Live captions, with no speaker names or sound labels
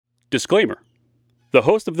Disclaimer. The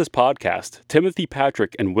hosts of this podcast, Timothy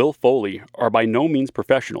Patrick and Will Foley, are by no means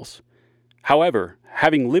professionals. However,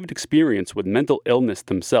 having lived experience with mental illness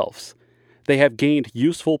themselves, they have gained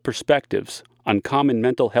useful perspectives on common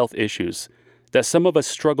mental health issues that some of us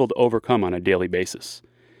struggle to overcome on a daily basis.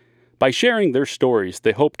 By sharing their stories,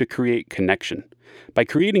 they hope to create connection. By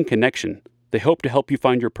creating connection, they hope to help you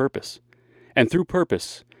find your purpose. And through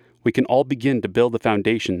purpose, we can all begin to build the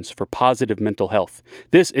foundations for positive mental health.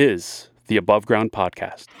 This is the Above Ground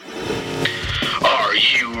Podcast. Are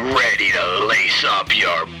you ready to lace up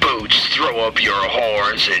your boots, throw up your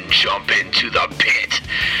horns, and jump into the pit?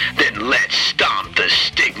 Then let's stomp the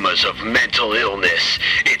stigmas of mental illness.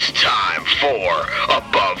 It's time for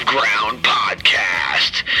Above Ground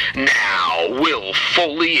Podcast. Now, Will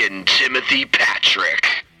Foley and Timothy Patrick.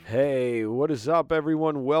 Hey, what is up,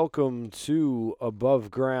 everyone? Welcome to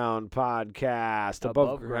Above Ground Podcast.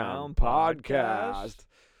 Above Ground Podcast.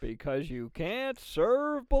 Because you can't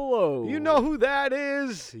serve below. You know who that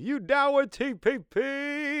is. You down with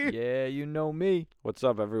TPP. Yeah, you know me. What's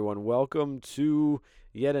up, everyone? Welcome to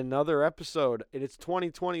yet another episode. It's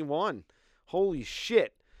 2021. Holy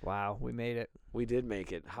shit. Wow, we made it. We did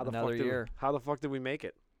make it. How the fuck did we make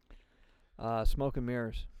it? Smoke and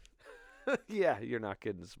mirrors. Yeah, you're not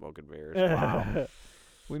kidding. Smoke and mirrors. Wow.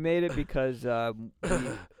 We made it because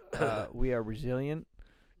we are resilient.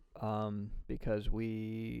 Because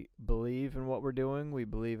we believe in what we're doing, we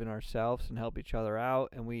believe in ourselves and help each other out,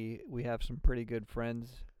 and we have some pretty good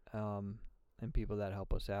friends and people that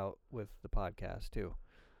help us out with the podcast too.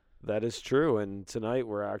 That is true, and tonight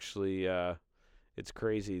we're actually it's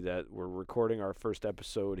crazy that we're recording our first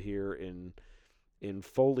episode here in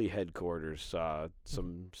Foley headquarters.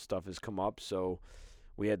 Some stuff has come up, so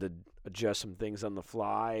we had to adjust some things on the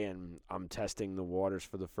fly, and I'm testing the waters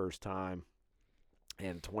for the first time.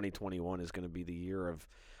 And 2021 is going to be the year of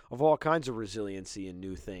all kinds of resiliency and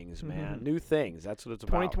new things, man. Mm-hmm. New things. That's what it's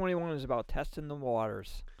about. 2021 is about testing the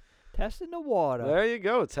waters. Testing the water. There you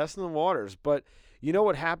go. Testing the waters. But you know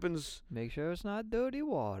what happens? Make sure it's not dirty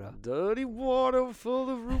water. Dirty water full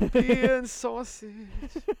of root beer and sausage.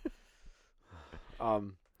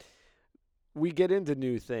 We get into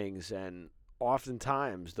new things, and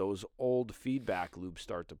oftentimes those old feedback loops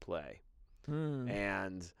start to play.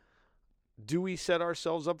 And do we set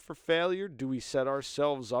ourselves up for failure? Do we set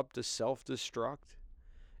ourselves up to self-destruct?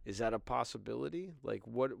 Is that a possibility? Like,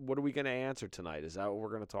 what are we going to answer tonight? Is that what we're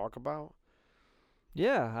going to talk about?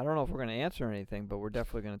 Yeah, I don't know if we're going to answer anything, but we're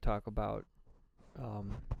definitely going to talk about,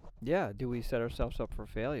 do we set ourselves up for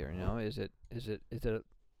failure? You know, is it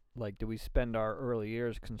like, do we spend our early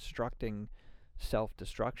years constructing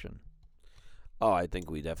self-destruction? Oh, I think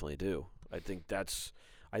we definitely do. I think that's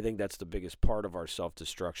the biggest part of our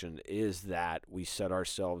self-destruction is that we set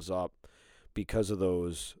ourselves up because of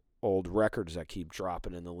those old records that keep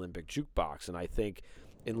dropping in the limbic jukebox. And I think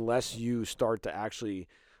unless you start to actually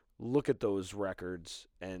look at those records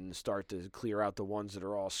and start to clear out the ones that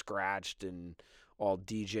are all scratched and all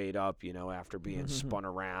DJ'd up, you know, after being spun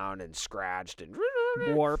around and scratched and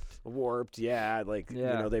warped, yeah, like, you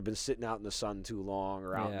know, they've been sitting out in the sun too long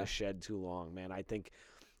or out in the shed too long, man. I think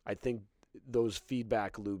those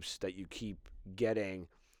feedback loops that you keep getting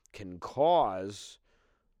can cause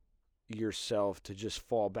yourself to just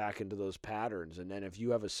fall back into those patterns. And then if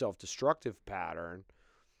you have a self-destructive pattern,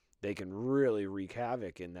 they can really wreak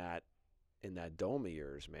havoc in that dome of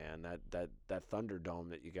yours, man. That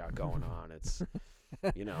Thunderdome that you got going on. It's,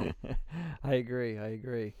 you know. I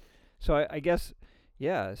agree. So I guess,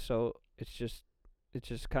 yeah. So it's just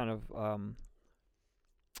kind of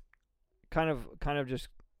just.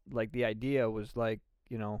 Like the idea was like,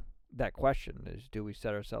 you know, that question is, do we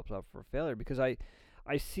set ourselves up for failure? Because I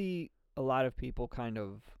see a lot of people kind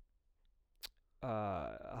of,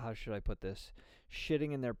 how should I put this,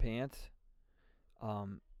 shitting in their pants,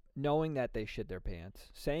 knowing that they shit their pants,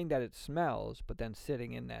 saying that it smells, but then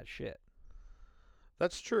sitting in that shit.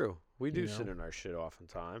 That's true. We do sit in our shit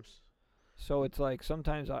oftentimes. So it's like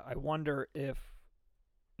sometimes I wonder if,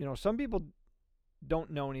 you know, some people don't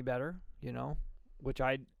know any better, you know, which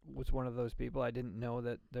I was one of those people. I didn't know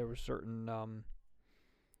that there were certain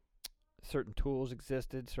tools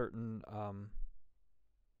existed, certain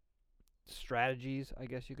strategies, I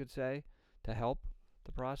guess you could say, to help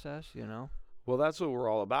the process, you know? Well, that's what we're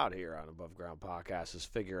all about here on Above Ground Podcast, is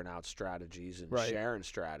figuring out strategies and sharing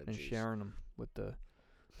strategies. And sharing them with the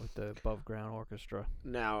Above Ground Orchestra.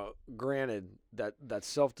 Now, granted, that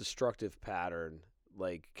self-destructive pattern,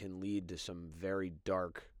 like, can lead to some very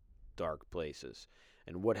dark places.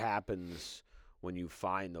 And what happens when you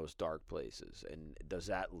find those dark places? And does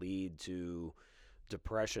that lead to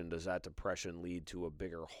depression, does that depression lead to a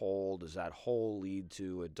bigger hole? Does that hole lead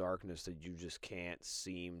to a darkness that you just can't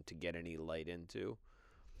seem to get any light into?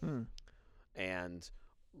 And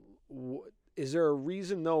is there a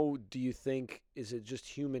reason, though, do you think, is it just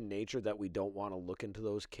human nature that we don't want to look into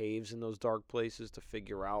those caves and those dark places to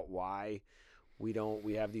figure out why we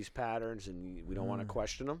have these patterns and we don't want to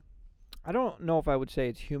question them? I don't know if I would say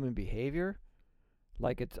it's human behavior.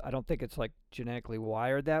 I don't think it's like genetically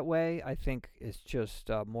wired that way. I think it's just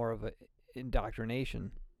more of a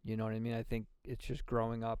indoctrination. You know what I mean? I think it's just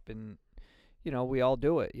growing up, and we all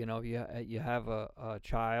do it. You have a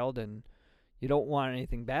child, and you don't want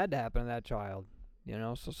anything bad to happen to that child.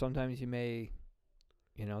 So sometimes you may,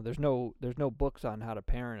 there's no books on how to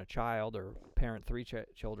parent a child or parent 3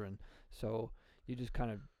 children. So you just kind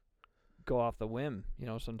of go off the whim.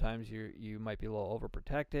 Sometimes you might be a little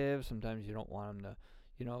overprotective. Sometimes you don't want them to,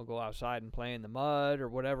 go outside and play in the mud or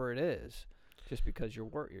whatever it is, just because you're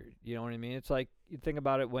worried. You know what I mean? It's like, you think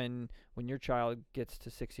about it when your child gets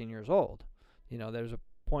to 16 years old. There's a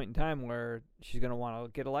point in time where she's going to want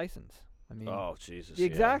to get a license. I mean, oh Jesus!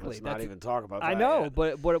 Exactly. Yeah, let's not even talk about that. I know, yet.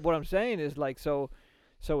 but what I'm saying is, like, so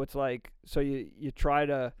it's like, so you try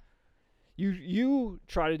to you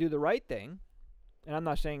try to do the right thing. And I'm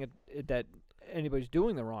not saying that anybody's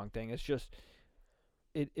doing the wrong thing. It's just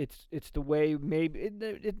it's the way, maybe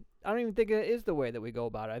I don't even think it is the way that we go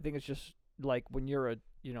about it. I think it's just like when you're a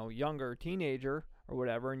younger teenager or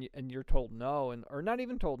whatever, and you're told no, or not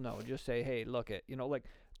even told no, just say, hey, look it, like,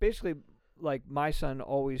 basically, like, my son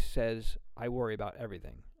always says, I worry about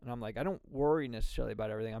everything, and I'm like, I don't worry necessarily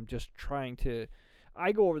about everything. I'm just trying to.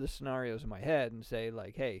 I go over the scenarios in my head and say,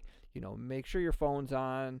 like, hey, make sure your phone's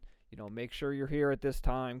on. Make sure you're here at this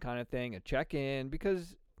time, kind of thing, and check in,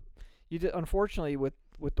 because unfortunately, with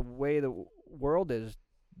the way the world is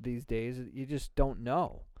these days, you just don't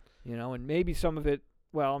know, and maybe some of it,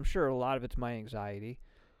 well, I'm sure a lot of it's my anxiety,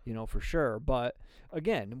 for sure, but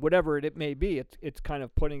again, whatever it may be, it's kind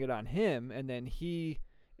of putting it on him, and then he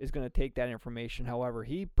is going to take that information however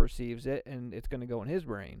he perceives it, and it's going to go in his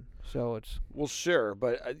brain. So it's... Well, sure,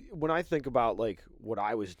 but when I think about, like, what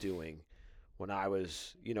I was doing when I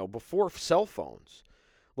was, before cell phones.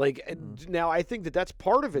 Like, now I think that's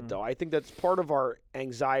part of it, though. I think that's part of our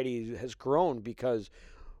anxiety has grown because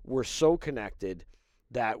we're so connected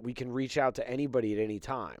that we can reach out to anybody at any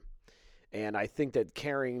time. And I think that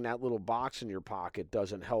carrying that little box in your pocket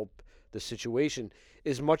doesn't help the situation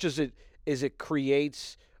as much as it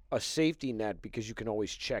creates a safety net, because you can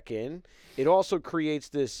always check in. It also creates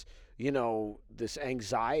this this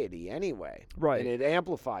anxiety anyway. Right. And it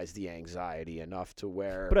amplifies the anxiety enough to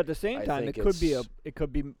where... But at the same time, it could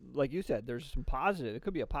be, like you said, there's some positive. It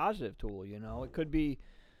could be a positive tool, It could be,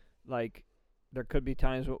 like, there could be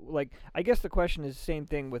times, like, I guess the question is the same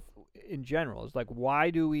thing in general. It's like, what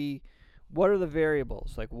are the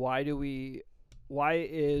variables? Like, why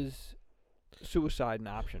is suicide an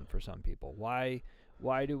option for some people? Why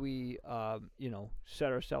do we,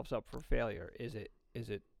 set ourselves up for failure? Is it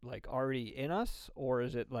like already in us, or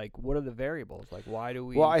is it like, what are the variables? Like, why do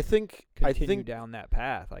we continue down that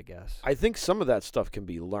path, I guess? I think some of that stuff can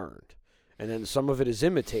be learned, and then some of it is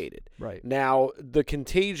imitated. Right. Now,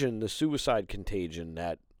 the suicide contagion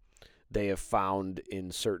that they have found in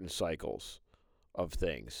certain cycles of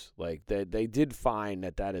things, like they did find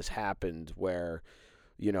that has happened where,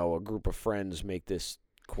 a group of friends make this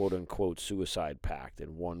quote-unquote suicide pact,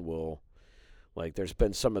 and one will, like, there's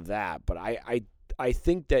been some of that, but I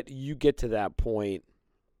think that you get to that point.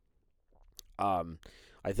 I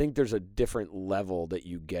think there's a different level that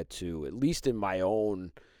you get to, at least in my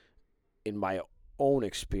own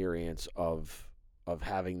experience of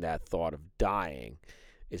having that thought of dying,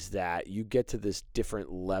 is that you get to this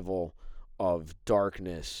different level of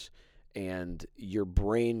darkness, and your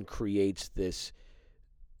brain creates this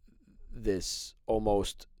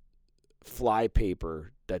almost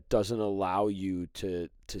flypaper that doesn't allow you to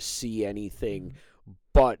see anything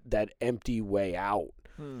but that empty way out.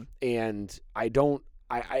 And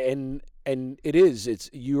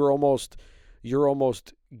you're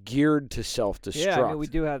almost geared to self-destruct. Yeah, I mean, we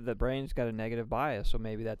do have, the brain's got a negative bias, so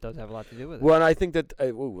maybe that does have a lot to do with it. Well, and I think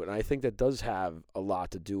that does have a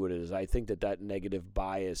lot to do with it. Is I think that negative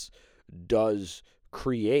bias does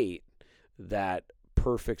create that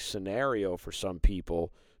perfect scenario for some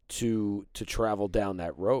people to travel down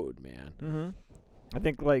that road, man. Mm-hmm. I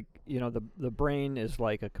think, like, the brain is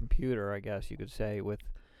like a computer, I guess you could say, with,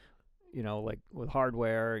 like with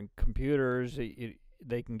hardware and computers,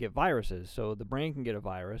 they can get viruses. So the brain can get a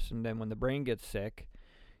virus, and then when the brain gets sick,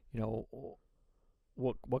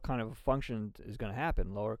 what kind of function is going to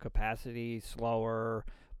happen? Lower capacity, slower,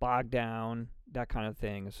 bogged down, that kind of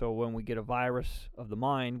thing. So when we get a virus of the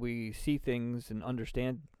mind, we see things and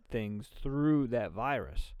understand things through that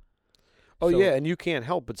virus. Oh So- yeah, and you can't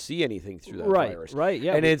help but see anything through that virus. Right,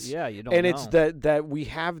 yeah. And you don't and know. it's that we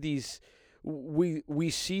have these we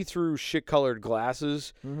see through shit-colored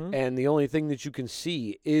glasses, Mhm. and the only thing that you can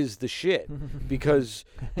see is the shit because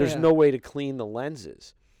there's Yeah. no way to clean the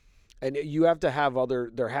lenses. And you have to have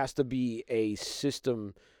there has to be a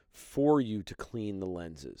system for you to clean the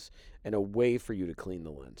lenses and a way for you to clean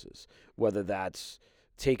the lenses, whether that's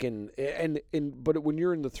taken but when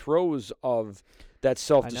you're in the throes of that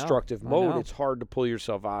self-destructive I mode, know. it's hard to pull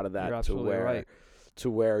yourself out of that You're to absolutely where right. to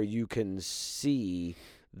where you can see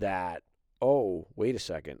that, oh, wait a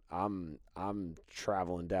second, I'm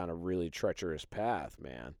traveling down a really treacherous path,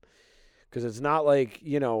 man. Because it's not like,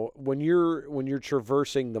 when you're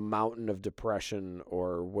traversing the mountain of depression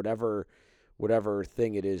or whatever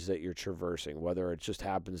thing it is that you're traversing, whether it just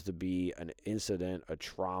happens to be an incident, a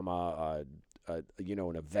trauma,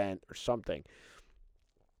 an event or something.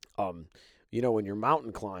 When you're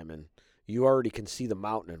mountain climbing, you already can see the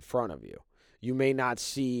mountain in front of you. You may not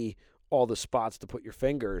see all the spots to put your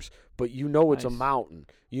fingers, but it's a Nice. mountain.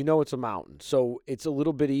 It's a mountain. So it's a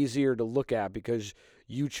little bit easier to look at because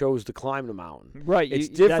you chose to climb the mountain. Right. It's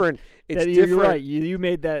you- that's- different. It's You're different. right. You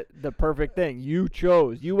made that the perfect thing. You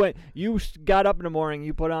chose. You got up in the morning.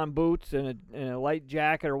 You put on boots and a light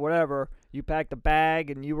jacket or whatever. You packed a bag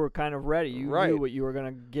and you were kind of ready. You Right. knew what you were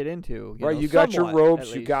gonna get into. Right, know, you got your somewhat, ropes, at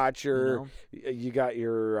you least, got your you know? you got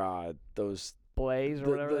your those Blaze or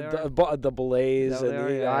whatever they are. the belays Is that what and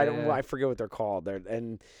they are? Yeah. I forget what they're called.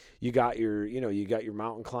 And you got your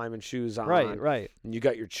mountain climbing shoes on. Right. And you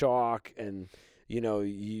got your chalk and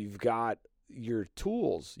you've got your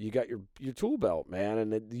tools. You got your tool belt, man,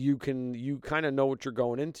 and you kind of know what you're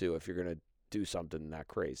going into if you're going to do something that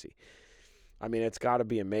crazy. I mean, it's got to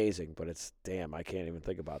be amazing, but I can't even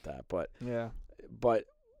think about that. But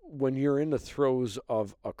when you're in the throes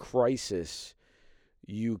of a crisis,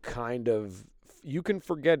 you can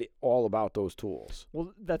forget all about those tools.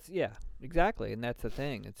 Well, exactly, and that's the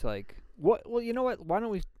thing. It's like, what? Well, you know what? Why don't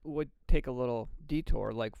we take a little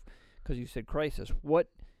detour, like, because you said crisis. What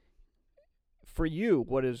for you?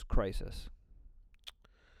 What is crisis?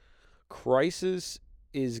 Crisis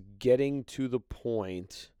is getting to the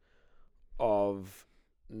point of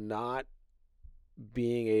not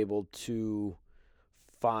being able to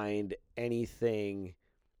find anything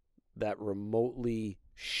that remotely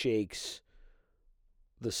shakes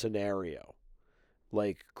the scenario.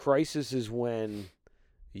 Like, crisis is when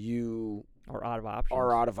you Or out of options?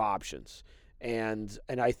 are out of options. And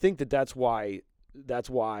I think that's why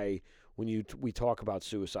when we talk about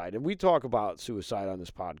suicide, and we talk about suicide on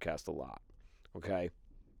this podcast a lot, okay?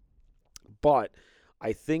 But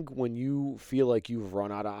I think when you feel like you've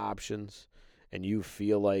run out of options and you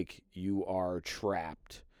feel like you are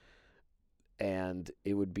trapped, and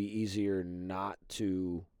it would be easier not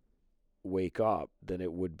to wake up than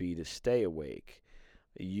it would be to stay awake,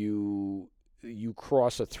 you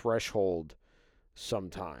cross a threshold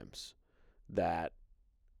sometimes that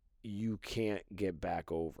you can't get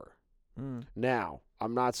back over. Now,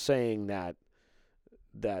 I'm not saying that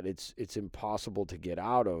it's impossible to get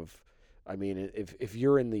out of. I mean, if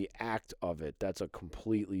you're in the act of it, that's a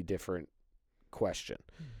completely different question.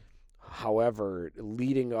 However,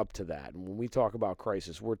 leading up to that, and when we talk about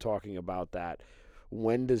crisis, we're talking about that.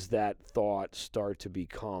 When does that thought start to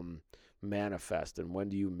become manifest, and when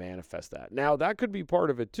do you manifest that? Now, that could be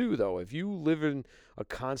part of it too, though. If you live in a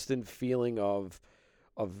constant feeling of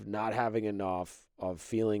not having enough, of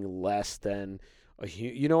feeling less than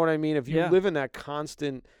you know what I mean? If you live in that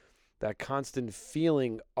constant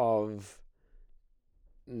feeling of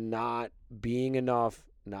not being enough,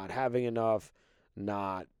 not having enough,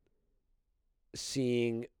 not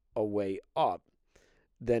seeing a way up,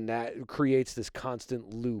 then that creates this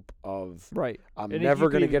constant loop of I'm And never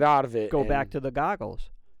going to get out of it. Go back to the goggles.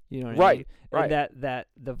 You know what I Right, mean? right. And that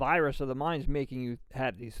the virus of the mind's making you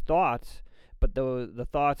have these thoughts, but the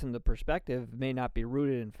thoughts and the perspective may not be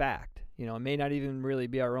rooted in fact. You know, it may not even really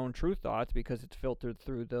be our own true thoughts because it's filtered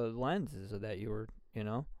through the lenses that you were,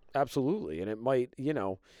 Absolutely. And it might,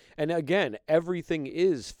 and again, everything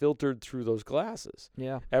is filtered through those glasses.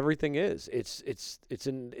 Yeah. Everything is. It's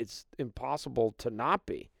impossible to not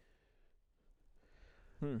be.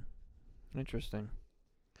 Interesting.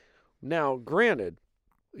 Now, granted,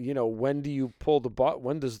 when do you pull the button?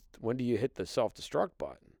 When do you hit the self-destruct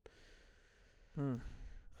button?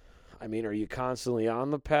 I mean, are you constantly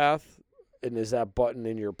on the path? And is that button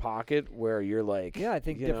in your pocket where you're like, Yeah, I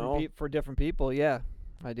think for different people, yeah.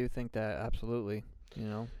 I do think that, absolutely. You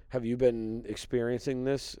know. Have you been experiencing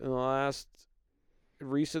this in the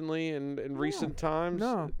recently in recent times?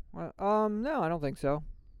 No. No, I don't think so.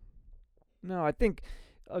 No, I think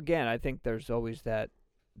there's always that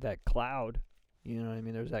cloud. You know what I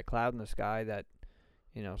mean? There's that cloud in the sky that,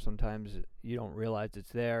 sometimes you don't realize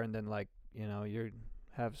it's there, and then you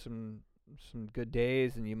have some good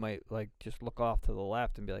days, and you might just look off to the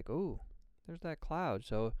left and be like, "Ooh, there's that cloud."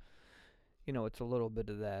 So, it's a little bit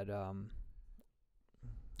of that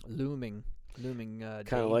looming danger.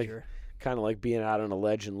 Kind of like being out on a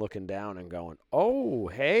ledge and looking down and going, "Oh,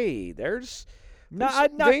 hey, there's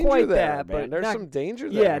Not danger quite there, that, man. but There's not, some danger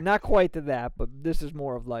there." Yeah, not quite to that, but this is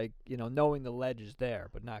more of knowing the ledge is there,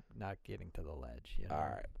 but not getting to the ledge. All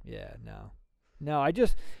right. Yeah, no. I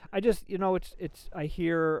just, I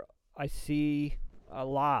see a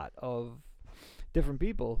lot of different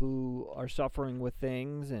people who are suffering with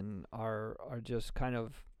things and are just kind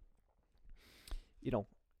of,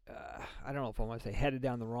 I don't know if I want to say headed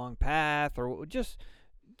down the wrong path, or just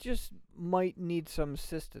might need some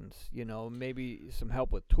assistance, maybe some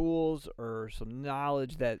help with tools or some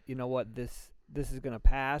knowledge that, this is going to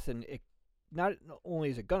pass, and it not only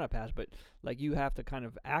is it going to pass, but you have to kind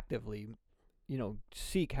of actively,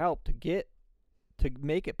 seek help to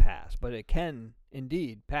make it pass, but it can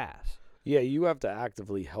indeed pass. Yeah, you have to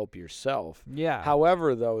actively help yourself. Yeah.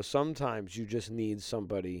 However, though, sometimes you just need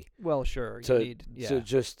somebody Well, sure. to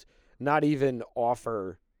just not even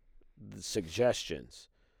offer the suggestions.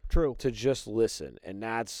 True. To just listen, and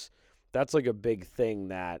that's like a big thing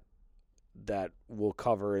that we'll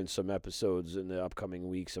cover in some episodes in the upcoming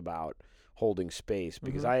weeks about holding space,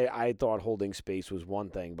 because I thought holding space was one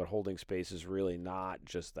thing, but holding space is really not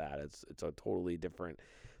just that. It's a totally different.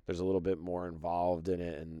 There's a little bit more involved in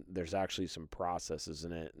it, and there's actually some processes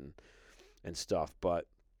in it and stuff. But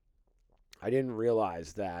I didn't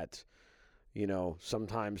realize that,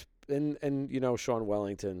 sometimes and Sean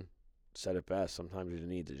Wellington said it best. Sometimes you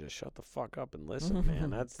need to just shut the fuck up and listen, man.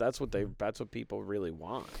 That's what people really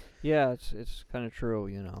want. Yeah, it's kind of true,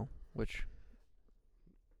 which,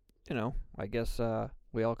 I guess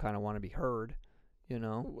we all kind of want to be heard,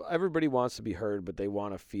 Everybody wants to be heard, but they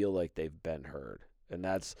want to feel like they've been heard. And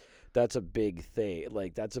that's a big thing.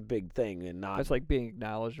 That's a big thing, and not. That's like being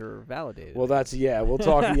acknowledged or validated. Well, we'll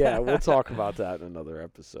talk. We'll talk about that in another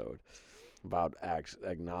episode, about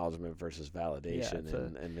acknowledgement versus validation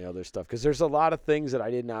and the other stuff. Because there's a lot of things that I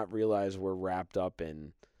did not realize were wrapped up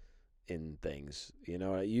in things.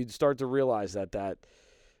 You'd start to realize that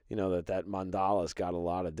mandala's got a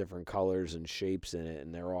lot of different colors and shapes in it,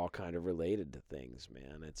 and they're all kind of related to things,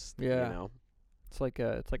 man. It's It's like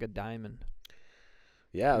a diamond.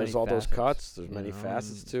 Yeah, there's all facets, those cuts. There's many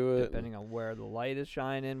facets to it. Depending on where the light is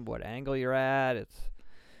shining, what angle you're at,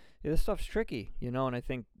 this stuff's tricky, and I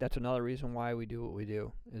think that's another reason why we do what we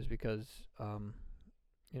do, is because,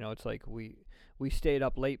 it's like we stayed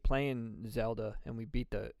up late playing Zelda, and we beat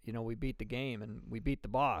the game, and we beat the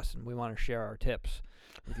boss, and we want to share our tips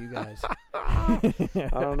with you guys. I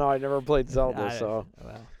don't know. I never played Zelda, so.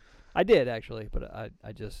 Well, I did actually, but I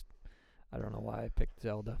don't know why I picked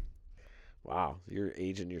Zelda. Wow, you're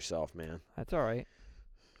aging yourself, man. That's all right.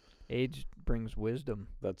 Age brings wisdom.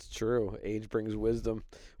 That's true. Age brings wisdom.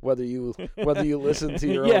 Whether you listen to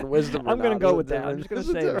your own wisdom or not. I'm going to go with that. I'm just going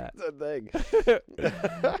to say that. Thing.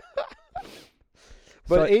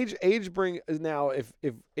 But age bring now. If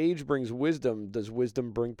age brings wisdom, does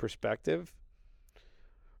wisdom bring perspective?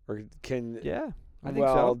 Or can? Yeah, I think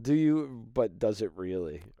so. But does it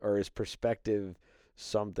really? Or is perspective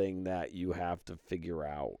something that you have to figure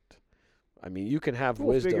out? I mean, you can have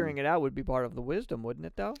wisdom. Figuring it out would be part of the wisdom, wouldn't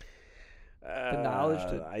it, though? The knowledge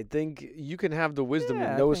I think you can have the wisdom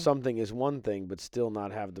to know something is one thing, but still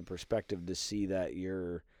not have the perspective to see that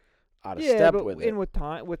you're out of step with it. And with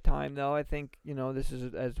time, though, I think, this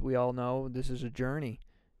is, as we all know, this is a journey,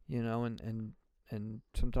 and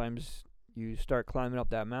sometimes you start climbing up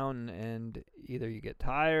that mountain, and either you get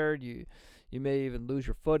tired, you may even lose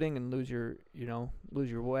your footing and lose your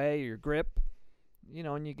way, your grip.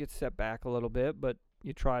 And you get set back a little bit, but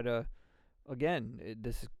you try to,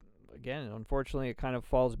 unfortunately, it kind of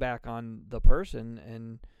falls back on the person,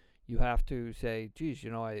 and you have to say, geez,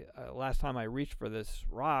 last time I reached for this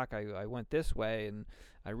rock, I went this way, and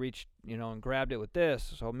I reached, and grabbed it with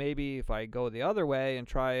this, so maybe if I go the other way and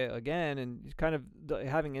try it again, and kind of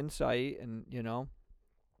having insight and,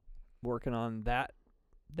 working on that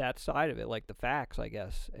side of it, like the facts, I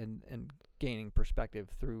guess, and gaining perspective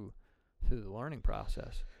through the learning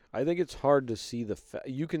process. I think it's hard to see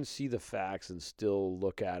you can see the facts and still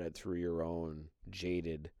look at it through your own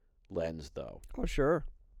jaded lens, though. Oh, sure.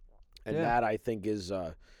 And that, I think, is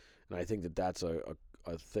And I think that that's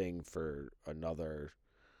a thing for another,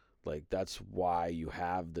 like, that's why you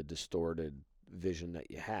have the distorted vision that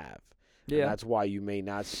you have. And that's why you may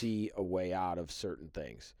not see a way out of certain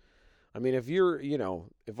things. I mean, if you're,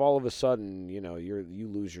 if all of a sudden, you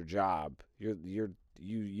lose your job,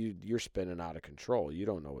 you're spinning out of control. You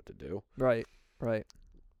don't know what to do. Right.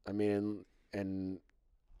 I mean, and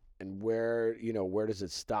where, where does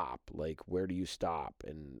it stop? Like, where do you stop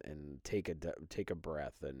and take a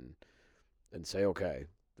breath and say, okay,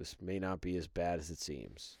 this may not be as bad as it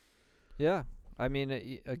seems. Yeah. I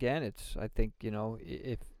mean, again, I think,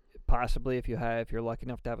 if you're lucky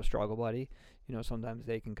enough to have a struggle buddy, sometimes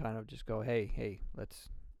they can kind of just go, hey, let's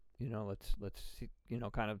see,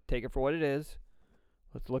 kind of take it for what it is.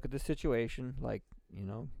 Let's look at the situation. Like,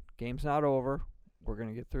 game's not over. We're going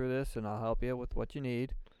to get through this, and I'll help you with what you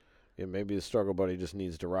need. Yeah, maybe the struggle buddy just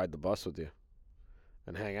needs to ride the bus with you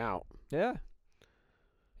and hang out. Yeah.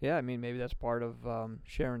 Yeah, I mean, maybe that's part of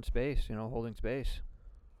sharing space, holding space.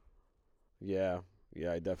 Yeah,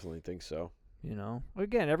 I definitely think so.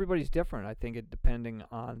 Again, everybody's different. I think depending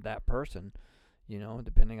on that person,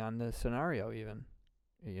 depending on the scenario even.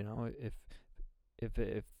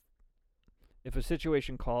 If a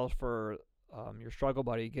situation calls for your struggle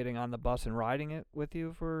buddy getting on the bus and riding it with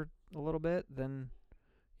you for a little bit, then,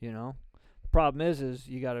 the problem is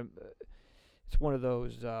you got to, it's one of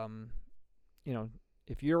those,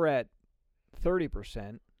 if you're at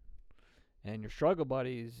 30% and your struggle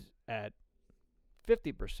buddy's at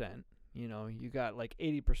 50%, you got like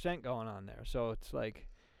 80% going on there. So it's like,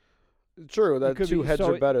 true, that two heads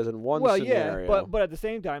are better than one scenario. Yeah, but at the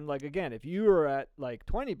same time, like, again, if you are at like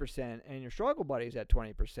 20% and your struggle buddy's at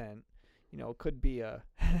 20%, it could be a,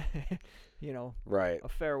 right, a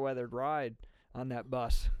fair weathered ride on that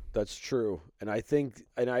bus. That's true. And I think,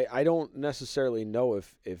 and I don't necessarily know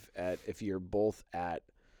if you're both at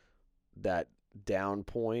that down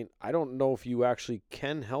point, I don't know if you actually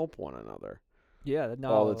can help one another. Yeah, no,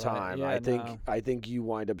 all the time. Yeah, I think you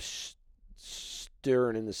wind up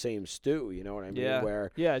stirring in the same stew. You know what I mean?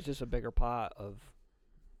 Yeah, it's just a bigger pot of,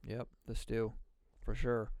 the stew, for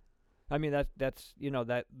sure. I mean that's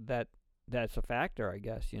that's a factor, I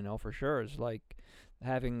guess. For sure. It's like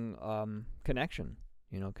having connection.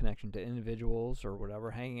 Connection to individuals or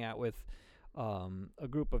whatever, hanging out with a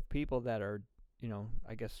group of people that are,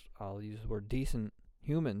 I guess I'll use the word decent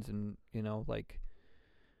humans, and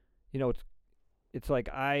it's like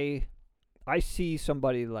I see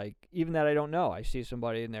somebody, like, even that I don't know, I see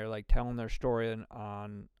somebody and they're like telling their story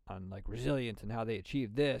on like resilience and how they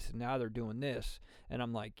achieved this and now they're doing this, and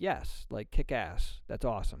I'm like, yes, like, kick ass, that's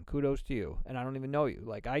awesome, kudos to you, and I don't even know you,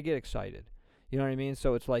 like, I get excited, you know what I mean?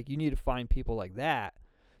 So it's like you need to find people like that,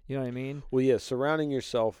 you know what I mean? Well, yeah, surrounding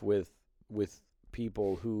yourself with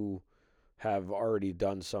people who have already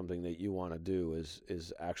done something that you want to do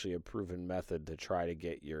is actually a proven method to try to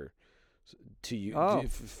get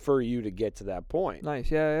for you to get to that point.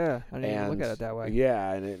 Nice, yeah. I didn't even look at it that way.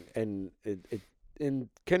 Yeah, and it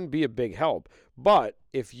can be a big help. But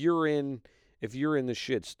if you're in the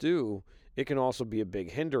shit stew, it can also be a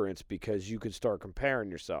big hindrance because you could start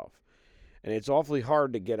comparing yourself, and it's awfully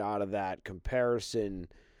hard to get out of that comparison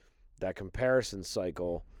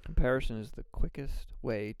cycle. Comparison is the quickest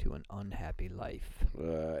way to an unhappy life.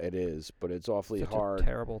 It is, but it's awfully hard. A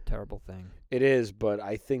terrible, terrible thing. It is, but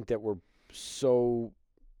I think that we're so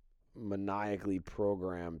maniacally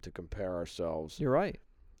programmed to compare ourselves. You're right.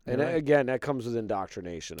 And again, that comes with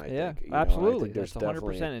indoctrination, I think. Absolutely. I think that's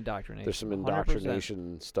 100% indoctrination. There's some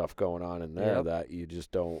indoctrination 100%. Stuff going on in there that you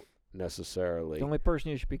just don't necessarily. The only person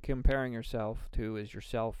you should be comparing yourself to is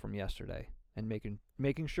yourself from yesterday, and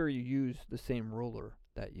making sure you use the same ruler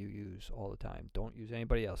that you use all the time. Don't use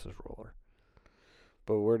anybody else's ruler.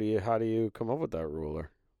 But how do you come up with that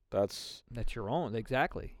ruler? That's your own,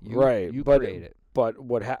 exactly. You create it. But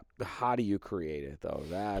how do you create it though?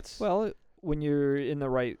 Well, when you're in the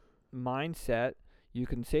right mindset, you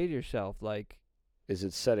can say to yourself, like, is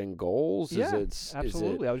it setting goals? Yeah,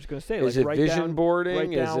 absolutely. I was just going to say, is it vision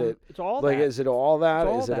boarding? Is it it's all like that. Is it all that?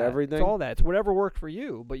 Is it everything? It's all that. It's whatever worked for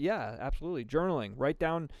you. But yeah, absolutely. Journaling. Write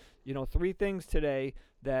down, 3 things today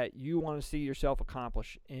that you want to see yourself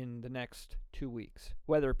accomplish in the next 2 weeks.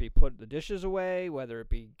 Whether it be put the dishes away, whether it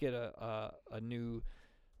be get a new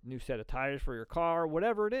set of tires for your car,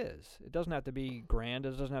 whatever it is. It doesn't have to be grand.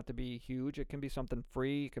 It doesn't have to be huge. It can be something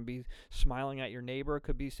free. It can be smiling at your neighbor. It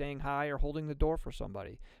could be saying hi or holding the door for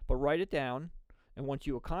somebody. But write it down, and once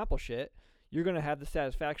you accomplish it, you're going to have the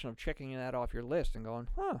satisfaction of checking that off your list and going,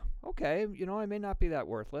 okay, I may not be that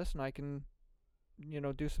worthless, and I can,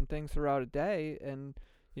 do some things throughout a day and,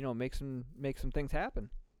 make some things happen.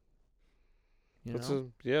 You know? That's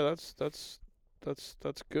good.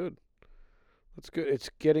 That's good. It's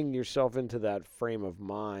getting yourself into that frame of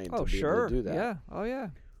mind Oh, to be sure. able to do that. Yeah. Oh, yeah.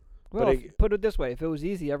 But Well, put it this way: if it was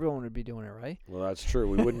easy, everyone would be doing it, right? Well, that's true.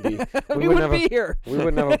 We wouldn't be. we wouldn't be here. We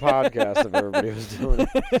wouldn't have a podcast if everybody was doing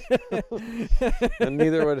it, and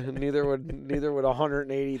neither would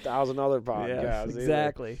 180,000 other podcasts. Yes,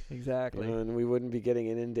 exactly. Exactly. And we wouldn't be getting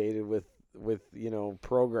inundated with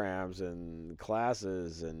programs and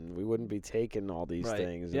classes, and we wouldn't be taking all these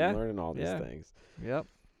things and learning all these things. Yep.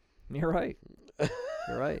 You're right.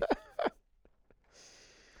 You're right.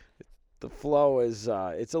 The flow is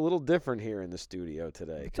it's a little different here in the studio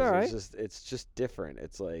today. It's all right. It's just different.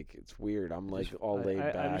 It's like it's weird. I'm like all laid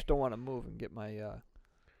back. I just don't want to move and get my.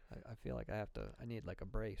 I feel like I need like a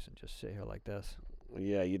brace and just sit here like this.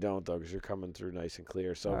 Yeah, you don't though, because you're coming through nice and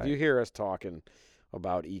clear. So all if you hear us talking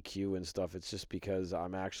about EQ and stuff, it's just because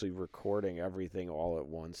I'm actually recording everything all at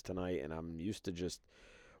once tonight, and I'm used to just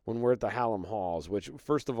when we're at the Hallam Halls. Which,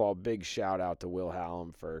 first of all, big shout out to Will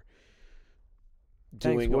Hallam for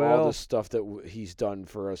doing all the stuff that he's done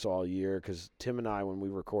for us all year, because Tim and I, when we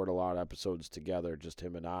record a lot of episodes together, just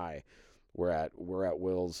him and I, we're at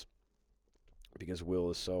Will's, because Will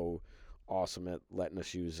is so awesome at letting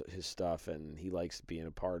us use his stuff, and he likes being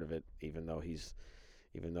a part of it, even though he's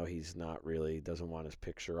not really, doesn't want his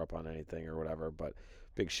picture up on anything or whatever. But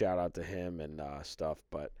big shout out to him and stuff.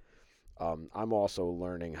 But I'm also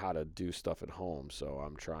learning how to do stuff at home, so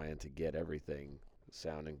I'm trying to get everything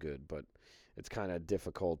sounding good, but it's kind of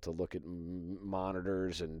difficult to look at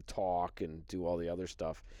monitors and talk and do all the other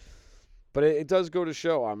stuff. But it does go to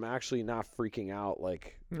show I'm actually not freaking out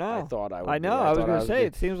like I thought I would. I know. I was going to say,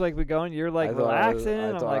 it seems like you're like relaxing.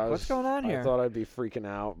 I'm like, what's going on here? I thought I'd be freaking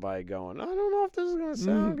out by going, I don't know if this is going to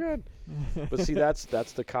sound good. But see, that's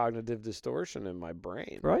the cognitive distortion in my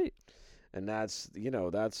brain. Right. And and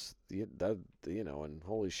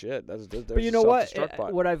holy shit, there's but you know what?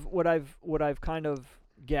 Button. What I've kind of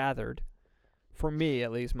gathered, for me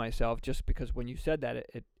at least myself, just because when you said that,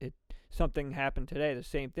 it something happened today, the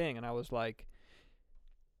same thing, and I was like,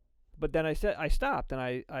 but then I stopped and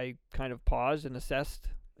I kind of paused and assessed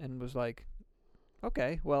and was like,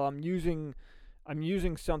 okay, well I'm using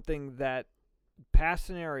something that past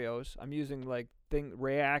scenarios, I'm using like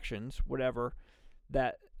reactions, whatever,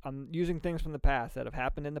 that I'm using things from the past that have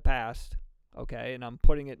happened in the past, okay, and I'm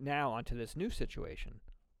putting it now onto this new situation.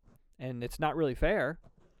 And it's not really fair.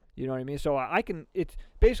 You know what I mean? So it's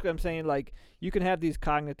basically, I'm saying, like, you can have these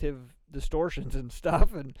cognitive distortions and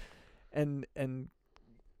stuff and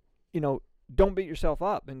don't beat yourself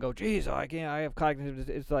up and go, geez, I have cognitive,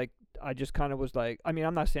 it's like, I just kind of was like, I mean,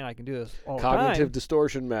 I'm not saying I can do this all the time. Cognitive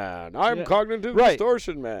distortion man. I'm cognitive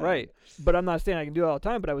distortion man. Right. But I'm not saying I can do it all the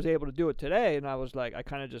time, but I was able to do it today, and I was like, I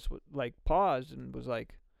kind of just like paused and was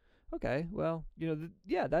like, okay, well,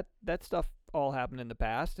 that stuff all happened in the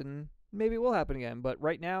past, and maybe it will happen again, but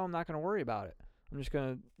right now I'm not going to worry about it. I'm just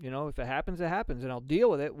going to, if it happens, it happens, and I'll deal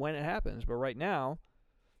with it when it happens, but right now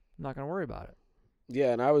I'm not going to worry about it.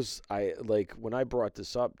 Yeah, and I when I brought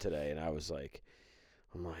this up today, and I'm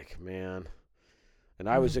like, man, and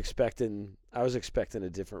I was expecting a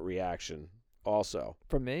different reaction also.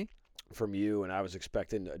 From me? From you, and I was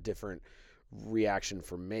expecting a different reaction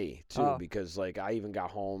from me too, because like I even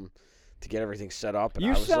got home to get everything set up. And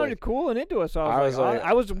you sounded cool and into it, so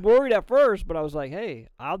I was worried at first, but I was like, hey,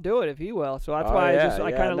 I'll do it if he will. So that's why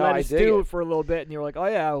I kind of let it stew for a little bit, and you were like, oh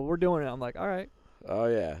yeah, we're doing it. I'm like, all right. Oh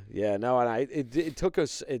yeah, no, and it took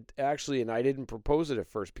us. It actually, and I didn't propose it at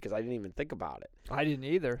first because I didn't even think about it. I didn't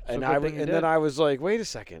either. And then I was like, wait a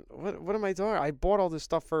second, what am I doing? I bought all this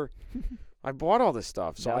stuff so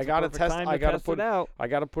I got to test. I got to put it out. I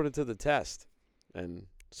got to put it to the test, and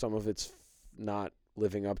some of it's not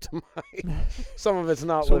living up to my. Some of it's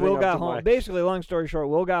not. So living Will up got to home. my, Basically, long story short,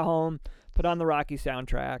 Will got home, put on the Rocky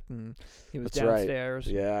soundtrack, and he was downstairs.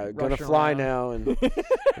 Right. Yeah, gonna fly now, and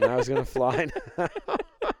I was gonna fly now.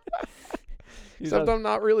 Except I'm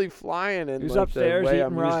not really flying in He's like upstairs the way eating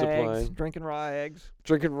I'm raw used to eggs, flying. drinking raw eggs.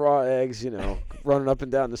 Drinking raw eggs, running up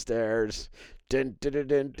and down the stairs. Dun, dun, dun,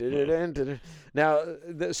 dun, dun, dun, dun. Now,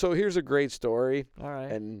 so here's a great story. All right.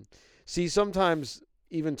 And see, sometimes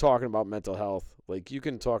even talking about mental health, like you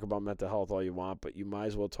can talk about mental health all you want, but you might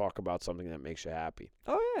as well talk about something that makes you happy.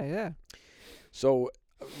 Oh, yeah. So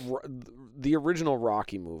the original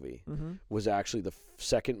Rocky movie was actually the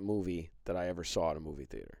second movie that I ever saw at a movie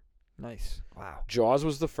theater. Nice. Wow. Jaws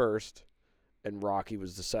was the first, and Rocky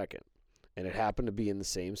was the second. And it happened to be in the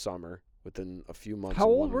same summer, within a few months. How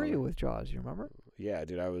old were you with Jaws? You remember? Yeah,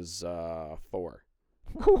 dude, I was 4.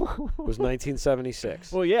 It was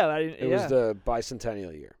 1976. Well, yeah. It was the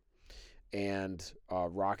bicentennial year. And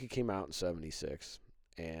Rocky came out in 76,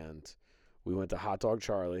 and we went to Hot Dog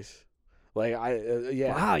Charlie's. Like,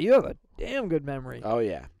 yeah. Wow, you have a damn good memory. Oh,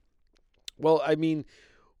 yeah. Well, I mean,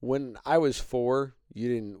 when I was 4,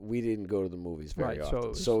 we didn't go to the movies very right,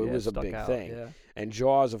 often. so it was a stuck big out, thing. Yeah. And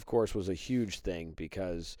Jaws, of course, was a huge thing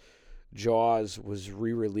because Jaws was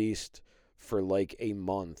re-released for like a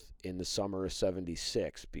month in the summer of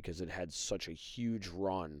 76 because it had such a huge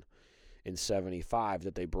run in 75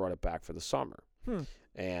 that they brought it back for the summer.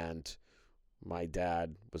 And my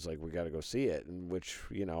dad was like, we got to go see it. And which,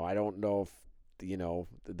 I don't know if,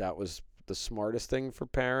 that was the smartest thing for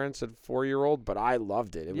parents at 4-year-old, but I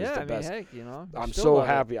loved it. It was the best. Heck, I'm so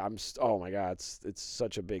happy. Oh my God, it's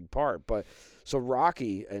such a big part. But so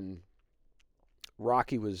Rocky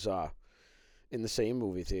was in the same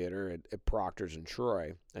movie theater at Proctor's in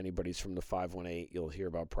Troy. Anybody's from the 518, you'll hear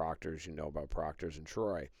about Proctor's. You know about Proctor's in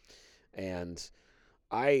Troy. And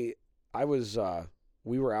I was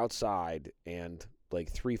we were outside, and like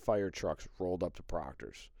 3 fire trucks rolled up to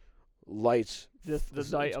Proctor's. Lights. The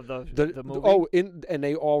night of the movie? Oh, and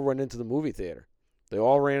they all ran into the movie theater. They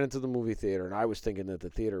all ran into the movie theater, and I was thinking that the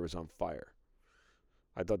theater was on fire.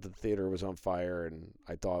 I thought the theater was on fire, and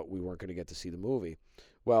I thought we weren't going to get to see the movie.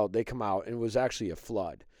 Well, they come out, and it was actually a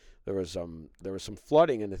flood. There was some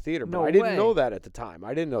flooding in the theater, but No I didn't way. know that at the time.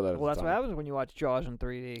 I didn't know that at Well, the that's time. what happens when you watch Jaws in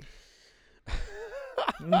 3D.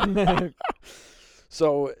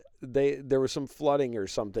 So there was some flooding or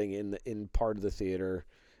something in part of the theater,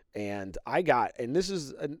 and this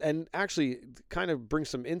is and actually kind of brings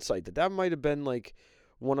some insight that might have been like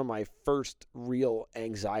one of my first real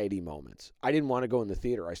anxiety moments. I didn't want to go in the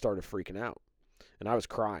theater. I started freaking out, and I was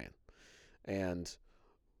crying, and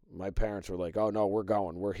my parents were like, "Oh no, we're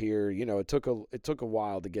going. We're here." It took a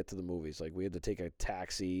while to get to the movies. Like we had to take a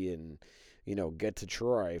taxi and get to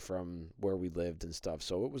Troy from where we lived and stuff.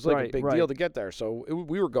 So it was like a big deal to get there. So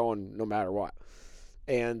we were going no matter what.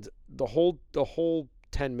 And the whole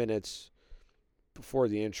 10 minutes before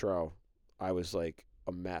the intro, I was like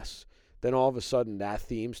a mess. Then all of a sudden that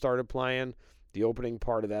theme started playing, the opening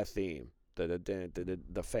part of that theme,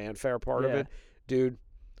 the fanfare part of it. Dude,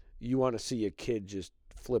 you want to see a kid just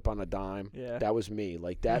flip on a dime. Yeah. That was me.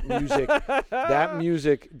 Like that music,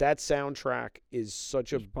 that soundtrack is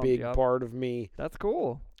such a Just pump big you up. part of me That's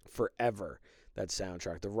cool. forever. That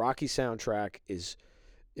soundtrack. The Rocky soundtrack is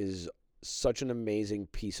such an amazing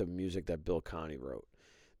piece of music that Bill Conti wrote.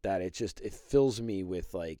 That it fills me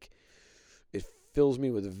with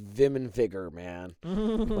vim and vigor, man.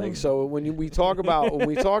 Like so when we talk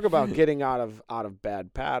about getting out of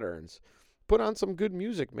bad patterns, put on some good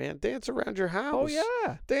music, man. Dance around your house. Oh,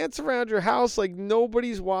 yeah. Dance around your house like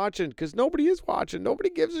nobody's watching, because nobody is watching. Nobody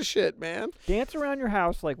gives a shit, man. Dance around your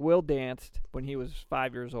house like Will danced when he was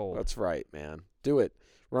 5 years old. That's right, man. Do it.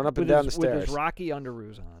 Run up and with down his, the stairs. With his Rocky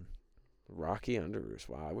underoos on. Rocky underoos.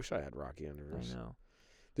 Wow, I wish I had Rocky underoos. I know.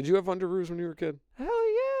 Did you have underoos when you were a kid? Hell yeah,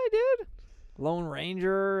 I did. Lone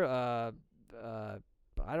Ranger, I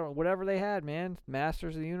don't, whatever they had, man.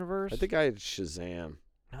 Masters of the Universe. I think I had Shazam.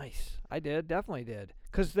 Nice. I did, definitely did.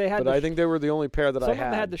 Because they had But I think they were the only pair that I some had.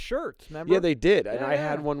 of them had the shirts, remember? Yeah, they did. And I Yeah.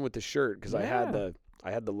 had one with the shirt because I had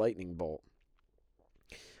Yeah. the lightning bolt.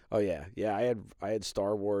 Oh yeah. Yeah, I had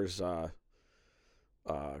Star Wars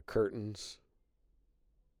curtains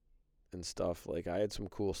and stuff. Like I had some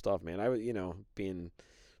cool stuff, man. I was,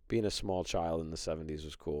 being a small child in the 70s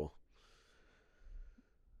was cool.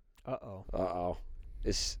 Uh-oh. Uh-oh.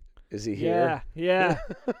 Is he here? Yeah.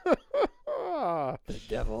 Ah. The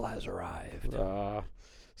devil has arrived.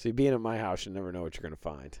 See, being at my house, you never know what you're going to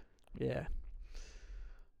find. Yeah.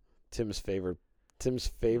 Tim's favorite you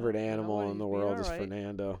know animal what, in he's the being world is all right.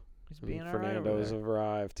 Fernando. He's being all right Fernando over has there.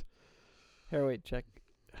 arrived. Here, wait, check.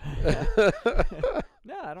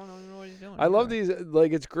 No, I don't even know what he's doing. I love He's these.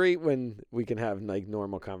 Like, it's great when we can have like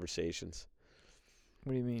normal conversations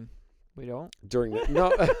What do you mean? We don't? during the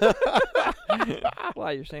no.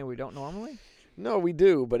 Why, you're saying we don't normally? No, we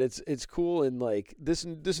do, but it's cool. And like this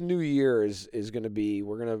new year is gonna be.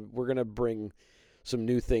 We're gonna bring some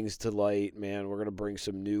new things to light, man. We're gonna bring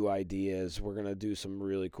some new ideas. We're gonna do some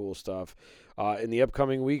really cool stuff in the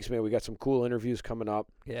upcoming weeks, man. We got some cool interviews coming up.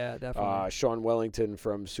 Yeah, definitely. Sean Wellington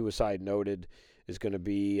from Suicide Noted is going to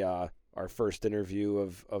be our first interview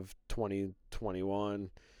of 2021.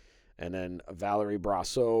 And then Valerie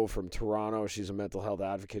Brasseau from Toronto. She's a mental health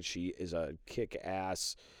advocate. She is a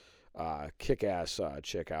kick-ass chick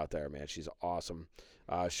out there, man. She's awesome.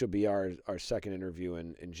 She'll be our second interview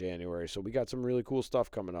in January. So we got some really cool stuff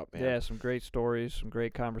coming up, man. Yeah, some great stories, some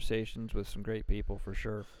great conversations with some great people for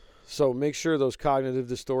sure. So make sure those cognitive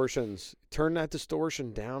distortions, turn that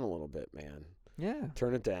distortion down a little bit, man. Yeah.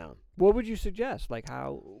 Turn it down. What would you suggest? Like,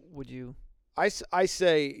 how would you? I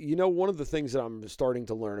say, one of the things that I'm starting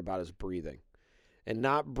to learn about is breathing. And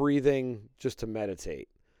not breathing just to meditate,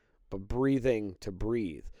 but breathing to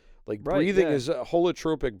breathe. Like Right, breathing yeah. is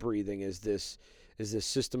holotropic breathing is this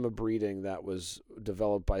system of breathing that was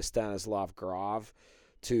developed by Stanislav Grof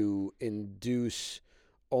to induce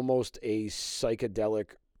almost a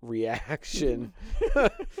psychedelic reaction.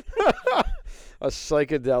 A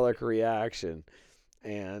psychedelic reaction.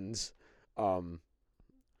 And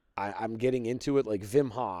I'm getting into it like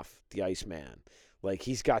Wim Hof, the Iceman. Like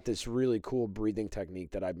he's got this really cool breathing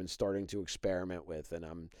technique that I've been starting to experiment with, and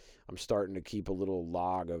I'm starting to keep a little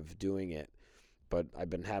log of doing it. But I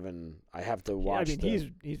have to watch. I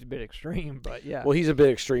mean, he's a bit extreme, but yeah. Well, he's a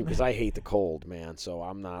bit extreme because I hate the cold, man. So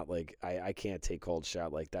I'm not like I can't take cold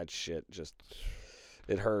shot like that shit. Just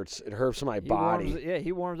it hurts. It hurts my body.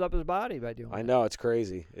 He warms up his body by doing. I know it's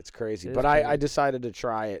crazy. It's crazy. It But is I crazy. decided to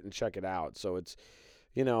try it and check it out. So it's.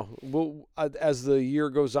 We'll as the year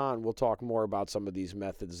goes on, we'll talk more about some of these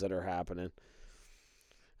methods that are happening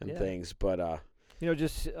and things. But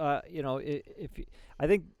just if you, I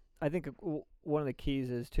think one of the keys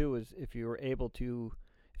is if you were able to,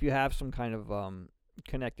 if you have some kind of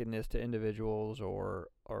connectedness to individuals or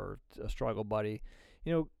a struggle buddy,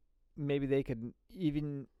 maybe they could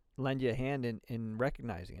even lend you a hand in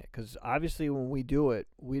recognizing it, because obviously when we do it,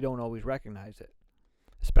 we don't always recognize it.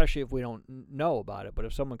 Especially if we don't know about it. But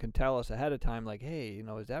if someone can tell us ahead of time, like, hey,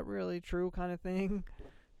 is that really true kind of thing?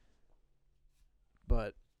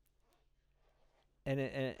 But, and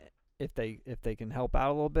if they can help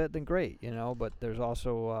out a little bit, then great, But there's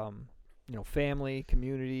also, family,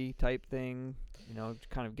 community type thing,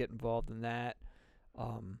 kind of get involved in that.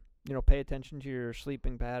 Pay attention to your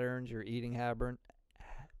sleeping patterns, your eating habits.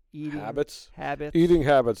 Eating habits.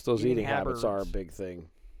 Those eating habits are a big thing.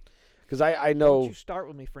 Because I know. Why don't you start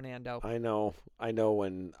with me, Fernando? I know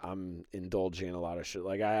when I'm indulging in a lot of shit.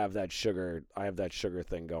 Like I have that sugar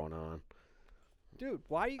thing going on. Dude,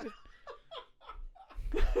 why are you?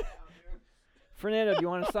 Fernando, do you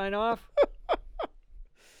want to sign off?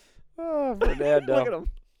 Oh, Fernando.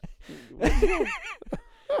 Look at him.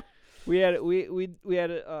 We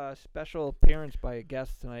had a special appearance by a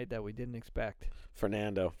guest tonight that we didn't expect.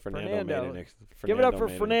 Fernando. Give it up for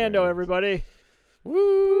Fernando, everybody.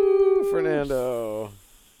 Woo, Fernando.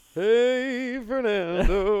 Hey,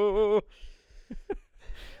 Fernando.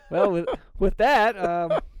 Well, with that,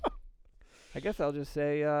 I guess I'll just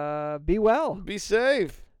say, be well. Be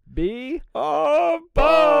safe. Be above.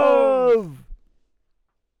 above.